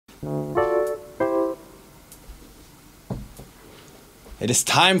It is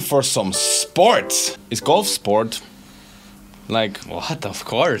time for some sports. Is golf sport? Like, What? Of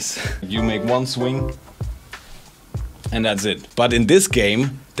course. you make one swing and that's it. But in this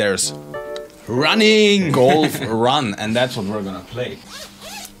game, there's running, golf, run, and that's what we're gonna play.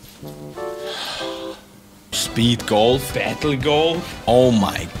 Speed golf. Battle golf. Oh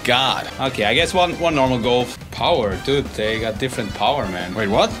my god. Okay, I guess one normal golf. Power, dude. They got different power, man. Wait,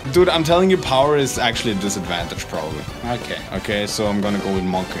 what? Dude, I'm telling you, power is actually a disadvantage, probably. Okay. Okay, so I'm gonna go with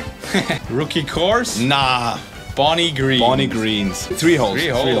monkey. Rookie course. Nah. Bonnie Green. Bonnie Greens. 3 holes.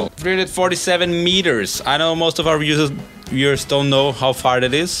 347 meters. I know most of our viewers don't know how far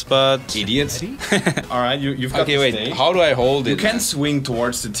that is, but... Idiots. Alright, you've got Okay, to wait. stay. How do I hold it? You can't swing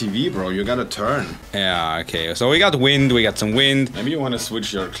towards the TV, bro. You gotta turn. Yeah, okay. So we got wind. We got some wind. Maybe you wanna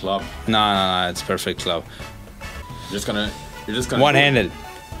switch your club. No. It's perfect club. You're just gonna... One-handed.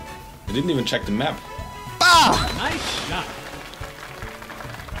 You didn't even check the map. Nice shot.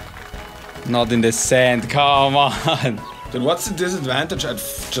 Not in the sand. Come on. Dude, what's the disadvantage at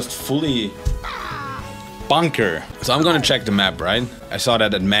just fully... Bunker. So I'm gonna check the map, right? I saw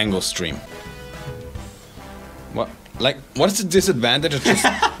that at Mango Stream. What? Like, what's the disadvantage of just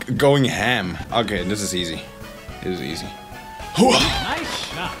going ham? Okay, this is easy. This is easy. Nice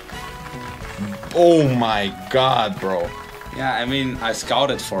shot. Oh my god, bro. Yeah, I mean, I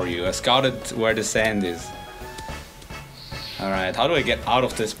scouted for you. I scouted where the sand is. Alright, how do I get out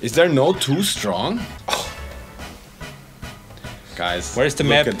of this? Is there no too strong? Oh. Guys, Where's the look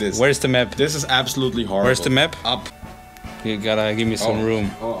map? at this. Where's the map? This is absolutely horrible. Where's the map? Up. You gotta give me some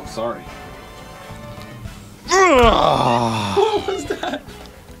room. Oh, I'm sorry. What was that?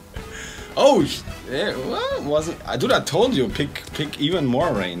 Oh, yeah, what wasn't? Dude, I told you, pick even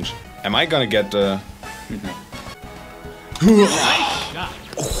more range. Am I gonna get the? Nice shot.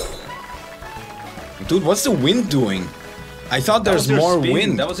 Dude, what's the wind doing? I thought there's more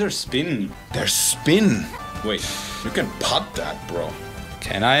wind. That was your spin. There's spin. Wait, you can putt that, bro.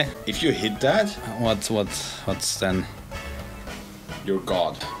 Can I? If you hit that, What's then? you're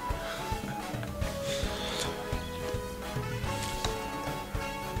God.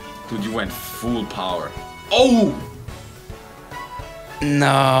 Dude, you went full power. Oh!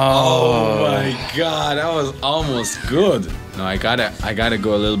 No. Oh my god, that was almost good. No, I gotta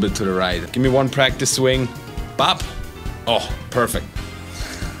go a little bit to the right. Give me one practice swing. Bop. Oh, perfect.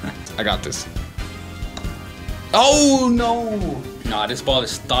 I got this. Oh no! No, this ball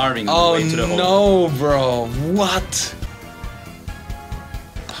is starving Oh way to the hole. no, bro. What?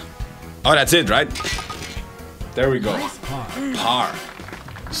 Oh, that's it, right? There we go. Nice par. Par.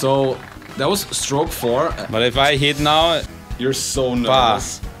 So, that was stroke 4. But if I hit now, You're so Bah.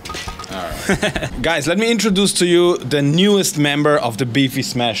 nervous. Alright. Guys, let me introduce to you the newest member of the Beefy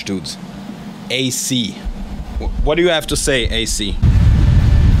Smash Dudes. AC. What do you have to say, AC?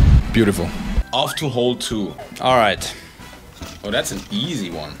 Beautiful. Off to hole 2. all right, Oh, that's an easy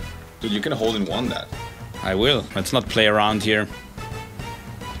one. Dude, you can hold in one that. I will. Let's not play around here.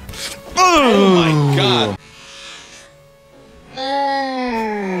 Oh my god.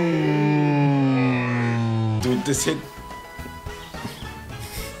 Dude, this hit.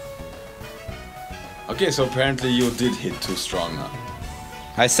 Okay, so apparently you did hit too strong now.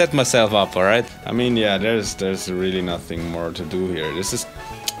 I set myself up, all right. I mean, yeah, there's really nothing more to do here. This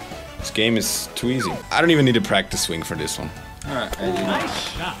game is too easy. I don't even need a practice swing for this one. Alright, Nice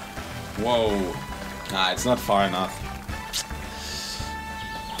shot. whoa. Nah, it's not far enough.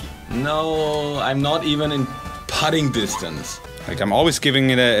 No, I'm not even in putting distance. Like I'm always giving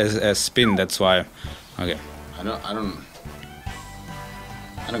it a spin. That's why. Okay. I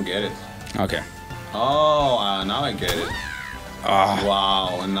don't get it. Okay. Oh, now I get it.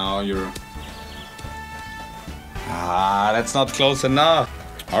 Wow, and now you're... That's not close enough.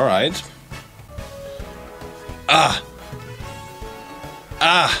 Alright.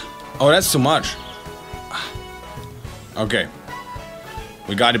 Oh, that's too much. Okay.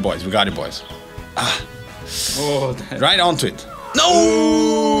 We got it, boys. We got it, boys. Oh, Right onto it.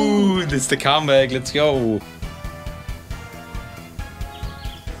 no! That's the comeback. Let's go.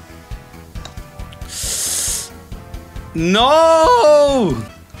 No!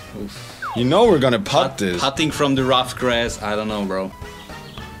 You know we're gonna putt this. Putting from the rough grass. I don't know, bro.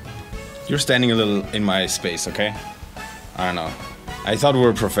 You're standing a little in my space, okay? I don't know. I thought we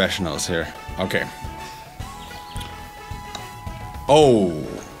were professionals here. Okay. Oh.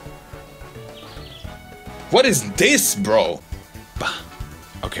 What is this, bro? Bah.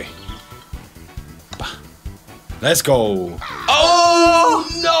 Okay. Bah. Let's go. Oh,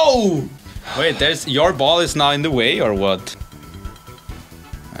 no! Wait, your ball is now in the way or what?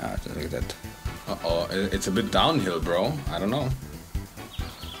 Look at that. Uh-oh, it's a bit downhill, bro. I don't know.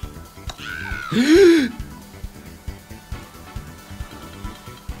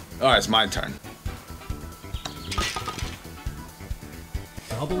 Alright, it's my turn.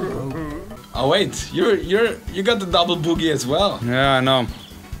 Double bogey. Oh wait, you got the double boogie as well. Yeah, I know.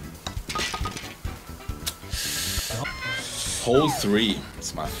 Hole 3.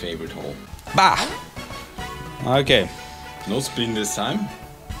 It's my favorite hole. Bah! Okay. No spin this time.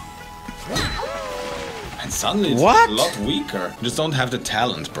 And suddenly it's What? a lot weaker. You just don't have the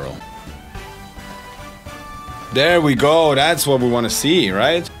talent, bro. There we go. That's what we want to see,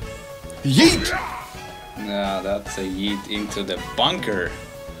 right? Yeet! No, that's a yeet into the bunker.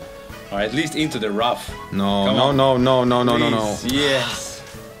 Or at least into the rough. No, Come no, on. no, no, no, no, no, no. Please, yes.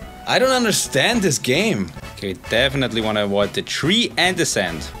 I don't understand this game. Okay, definitely want to avoid the tree and the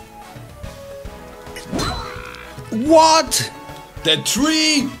sand. What? The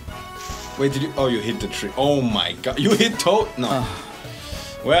tree? Wait, did you? Oh, you hit the tree. Oh my god. You hit Toad? No.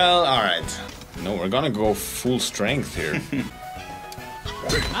 Well, alright. No, we're gonna go full strength here.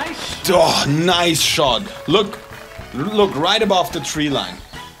 Nice. Oh, nice shot. Look. Look, right above the tree line.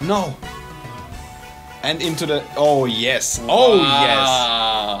 No. And into the... Oh, yes. Oh, yes.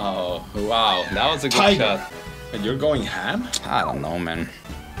 Wow. Wow, that was a good Tiger. shot. And you're going ham? I don't know, man.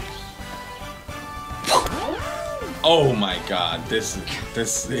 Oh my god. This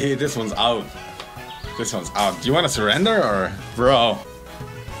one's out. This one's out. Do you want to surrender or... Bro.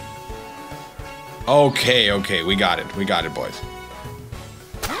 Okay, okay. We got it. We got it, boys.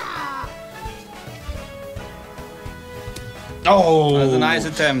 Oh, That was a nice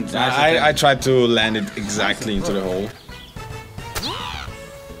attempt. Nice I attempt. tried to land it exactly into the hole.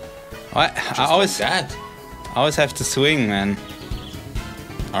 I always that. I always have to swing, man.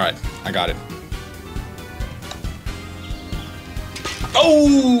 All right, I got it.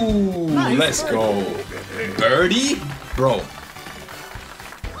 Oh, let's go, birdie, bro.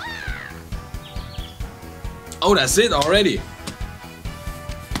 Oh, that's it already.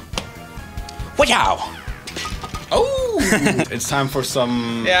 Wow. Oh, it's time for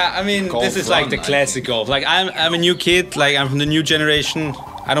some. Yeah, I mean, golf this is like the run, I classic golf. Like, I'm a new kid. Like, I'm from the new generation.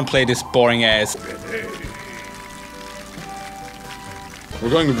 I don't play this boring ass. We're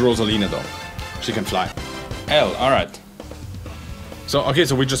going with Rosalina though. She can fly. Hell, all right. So okay,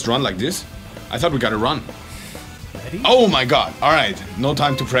 so we just run like this. I thought we gotta run. Ready? Oh my god! All right, no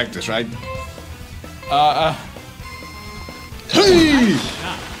time to practice, right? Hey!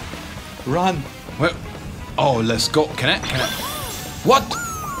 Run. Well, oh, let's go. Can I? What?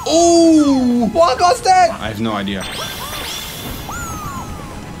 Oh! What was that? I have no idea.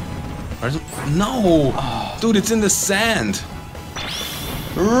 No! Dude, it's in the sand.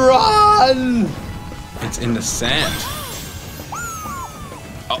 Run. It's in the sand.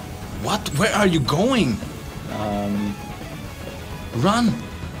 Oh, what? Where are you going? Run.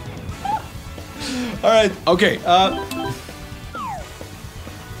 All right. Okay.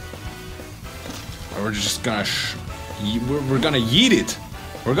 We're just gonna we're gonna yeet it.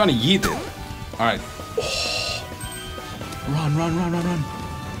 We're gonna yeet it. All right. Run, run, run, run, run.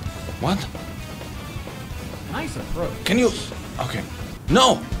 What? Nice approach. Can you? Okay.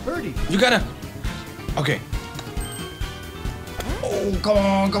 No. Birdie. You gotta. Okay. Oh, come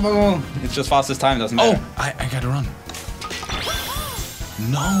on, come on. It's just fastest time, doesn't matter. Oh, I gotta run.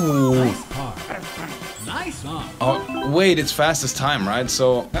 No. Nice par. Nice on. Oh, wait. It's fastest time, right?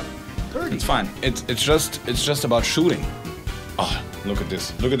 So Birdie. It's fine. it's just about shooting. Oh, look at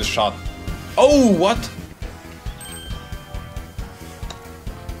this. Look at this shot. Oh, what?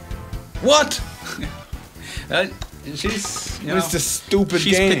 What? She's, you What is know, this stupid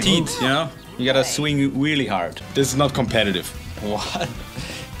she's game? petite, you know. You gotta swing really hard. This is not competitive. What?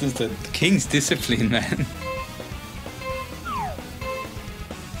 This is the king's discipline, man.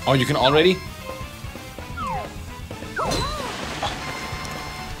 Oh, you can already?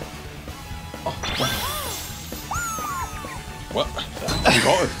 What?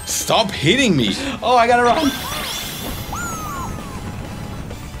 Stop hitting me! Oh, I gotta run.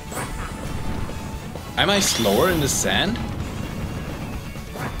 Am I slower in the sand?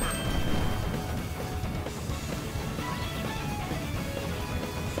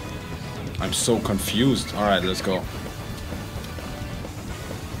 I'm so confused. Alright, let's go.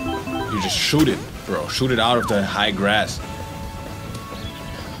 You just shoot it, bro. Shoot it out of the high grass.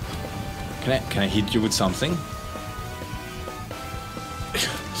 Can I hit you with something?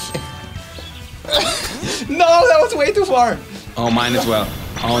 No, that was way too far. Oh, mine as well.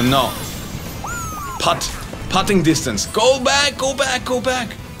 Oh no. Putting distance. Go back, go back, go back.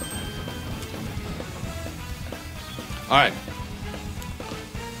 Alright.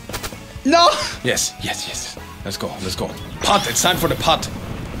 No! Yes, yes, yes. Let's go, let's go. Putt, it's time for the putt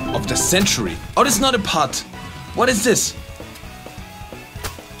of the century. Oh, this is not a putt. What is this?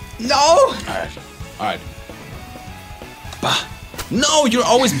 No! Alright, alright. Bah. No, you're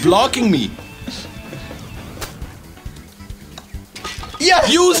always blocking me.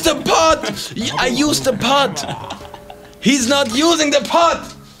 Yes! Use the putt! I used the putt! He's not using the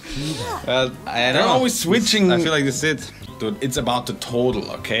putt! Well, I They're know. always switching. I feel like this is it. Dude, it's about the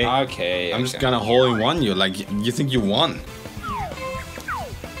total, okay? Okay. I'm just gonna hole in one you, like, you think you won.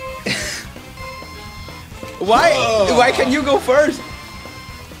 Why? Why can you go first?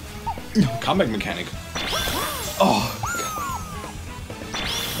 Comeback mechanic. Oh.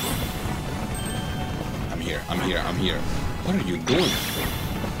 I'm here, I'm here, I'm here. What are you doing?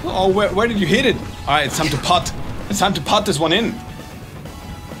 Oh, where did you hit it? Alright, it's time to putt. It's time to putt this one in.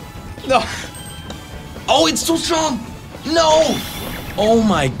 No. Oh, it's too strong! No! Oh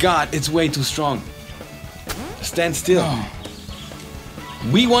my god, it's way too strong. Stand still.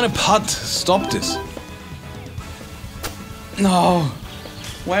 We want to putt. Stop this. No.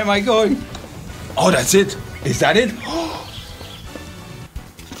 Where am I going? Oh, that's it. Is that it? Oh.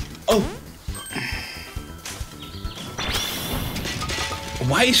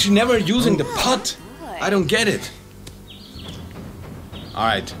 Why is she never using the putt? I don't get it.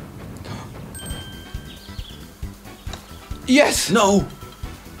 Alright. Yes. No.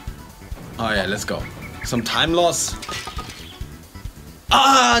 Oh yeah, let's go. Some time loss.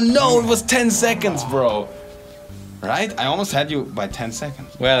 Ah, no, it was 10 seconds, bro. Right? I almost had you by 10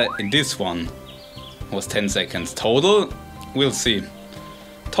 seconds. Well, in this one was 10 seconds. Total, we'll see.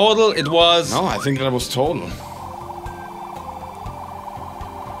 Total, it was... No, I think that was total.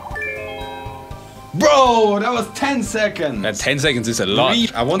 Bro, that was 10 seconds. 10 seconds is a lot.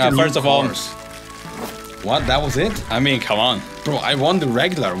 I want the first new of all, course. What? That was it? I mean, come on. Bro, I won the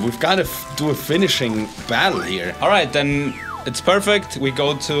regular. We've got to do a finishing battle here. All right, then it's perfect. We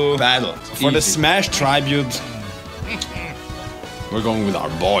go to Battle. For the Easy. Smash tribute, we're going with our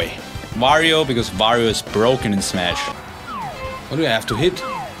boy. Wario, because Wario is broken in Smash. What do I have to hit?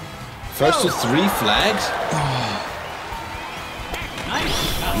 First to 3 flags?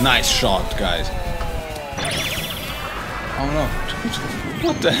 Nice shot, guys. Oh no.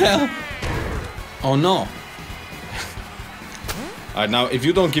 What the hell? Oh no. Alright, now if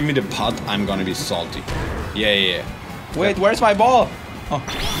you don't give me the putt, I'm gonna be salty. Yeah. Wait, where's my ball? Oh.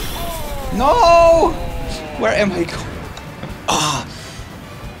 No! Where am I going? Ah!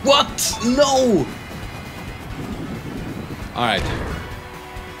 What? No! Alright.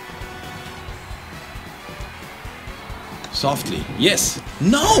 Softly. Yes.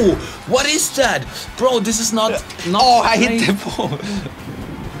 No! What is that? Bro, this is not... Oh, I hit the ball.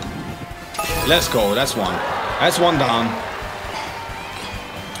 Let's go. That's one. That's one down.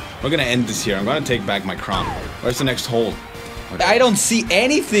 We're gonna end this here. I'm gonna take back my crown. Where's the next hole? I don't see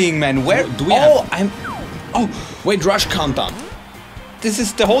anything, man. Where? Do we oh, have- I'm... Oh, Wait, rush countdown. this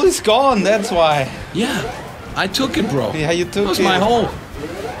is... The hole is gone, that's why. Yeah. I took it, bro. Yeah, you took That was it. my hole.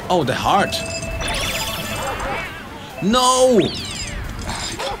 Oh, the heart. No!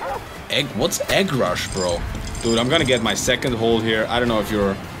 Egg? What's egg rush, bro? Dude, I'm gonna get my second hole here. I don't know if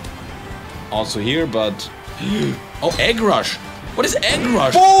you're also here, but... Oh, egg rush. What is egg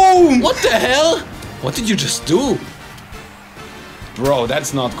rush? Boom! What the hell? What did you just do? Bro,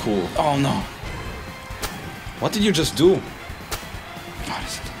 that's not cool. Oh, no. What did you just do? What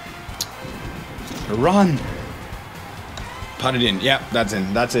is it? Run. Put it in. Yeah, that's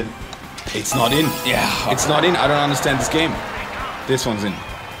in. That's it. It's not in. Yeah. It's not in. I don't understand this game. This one's in.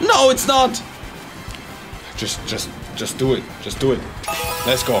 No, it's not. Just do it. Just do it.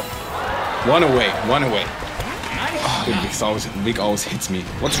 Let's go. One away. One away. Oh, dude, Vic always hits me.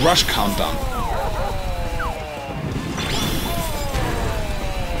 What's rush countdown?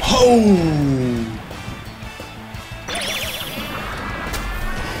 Oh!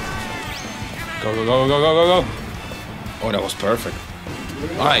 Go, go, go, go, go, go, go. Oh, that was perfect.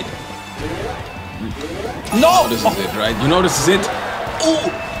 All right. No! This is it, right? You know this is it.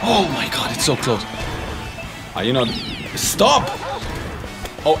 Oh! Oh my God! It's so close. You know. Stop!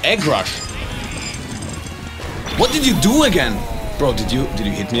 Oh, egg rush. What did you do again, bro? Did you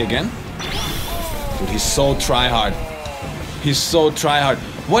hit me again? Dude, he's so try hard. He's so try hard.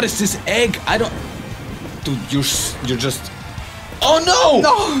 What is this egg? I don't. Dude, you're just. Oh no!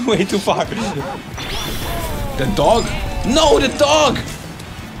 No, way too far. The dog. No, the dog.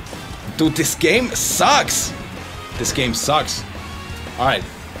 Dude, this game sucks. This game sucks. All right,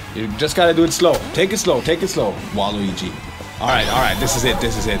 you just gotta do it slow. Take it slow. Take it slow, Waluigi. All right. This is it.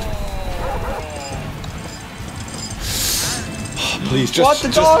 This is it. please, What, the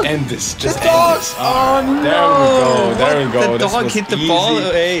dog? end this. Just The dog! end this. Oh, no! There we go. The This dog was hit the easy. ball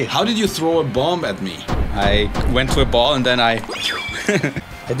away. How did you throw a bomb at me? I went to a ball and then I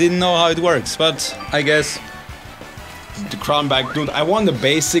didn't know how it works, but I guess The crown back, dude. I won the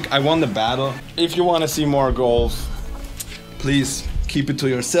basic. I won the battle. If you want to see more golf, please keep it to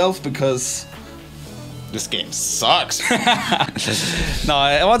yourself because this game sucks. no,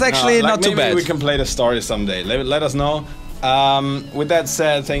 it was actually not too maybe bad. we can play the story someday. Let us know. With that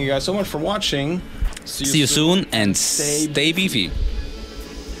said, thank you guys so much for watching. See you soon and stay beefy.